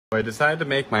I decided to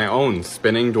make my own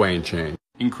spinning Dwayne chain,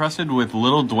 encrusted with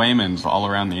little Dwaymans all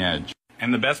around the edge.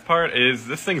 And the best part is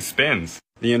this thing spins.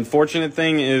 The unfortunate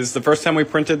thing is the first time we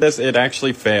printed this, it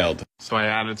actually failed. So I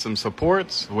added some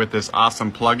supports with this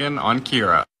awesome plugin on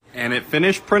Kira. And it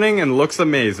finished printing and looks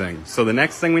amazing. So the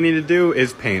next thing we need to do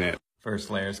is paint it. First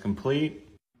layer is complete,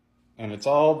 and it's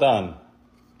all done.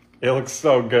 It looks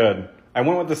so good. I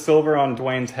went with the silver on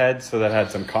Dwayne's head so that had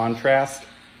some contrast,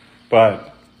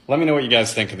 but let me know what you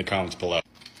guys think in the comments below.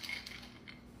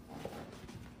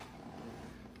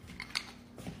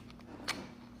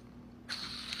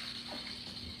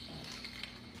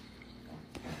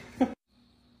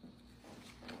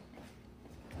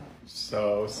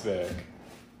 So sick.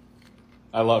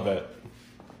 I love it.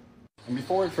 And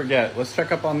before we forget, let's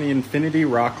check up on the Infinity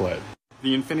Rocklet.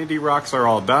 The Infinity Rocks are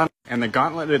all done, and the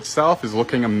gauntlet itself is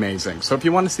looking amazing. So if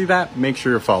you want to see that, make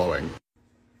sure you're following.